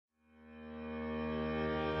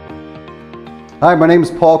Hi, my name is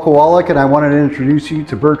Paul Kowalik and I wanted to introduce you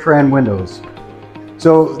to BERTRAND windows.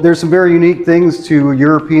 So there's some very unique things to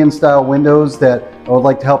European style windows that I would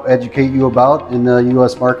like to help educate you about in the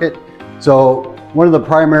US market. So one of the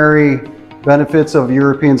primary benefits of a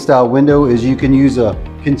European style window is you can use a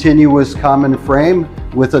continuous common frame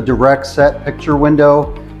with a direct set picture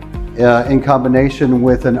window in combination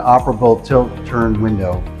with an operable tilt turn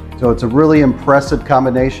window. So it's a really impressive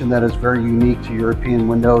combination that is very unique to European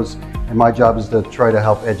windows, and my job is to try to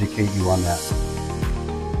help educate you on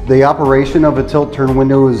that. The operation of a tilt turn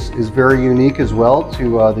window is very unique as well to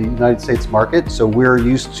the United States market. So we're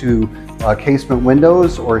used to casement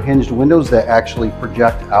windows or hinged windows that actually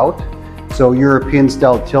project out. So European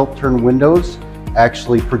style tilt turn windows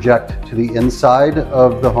actually project to the inside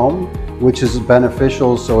of the home, which is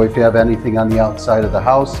beneficial. So if you have anything on the outside of the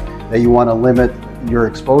house that you want to limit your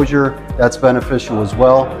exposure, that's beneficial as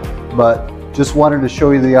well. But just wanted to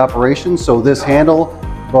show you the operation. So this handle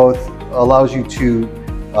both allows you to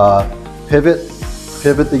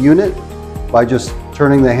pivot the unit by just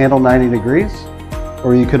turning the handle 90 degrees,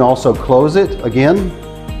 or you can also close it again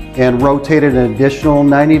and rotate it an additional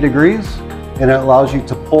 90 degrees, and it allows you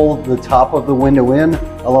to pull the top of the window in,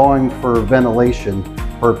 allowing for ventilation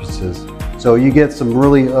purposes. So you get some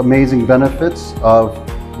really amazing benefits of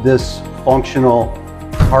this functional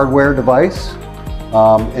hardware device,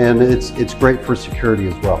 and it's great for security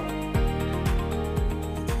as well.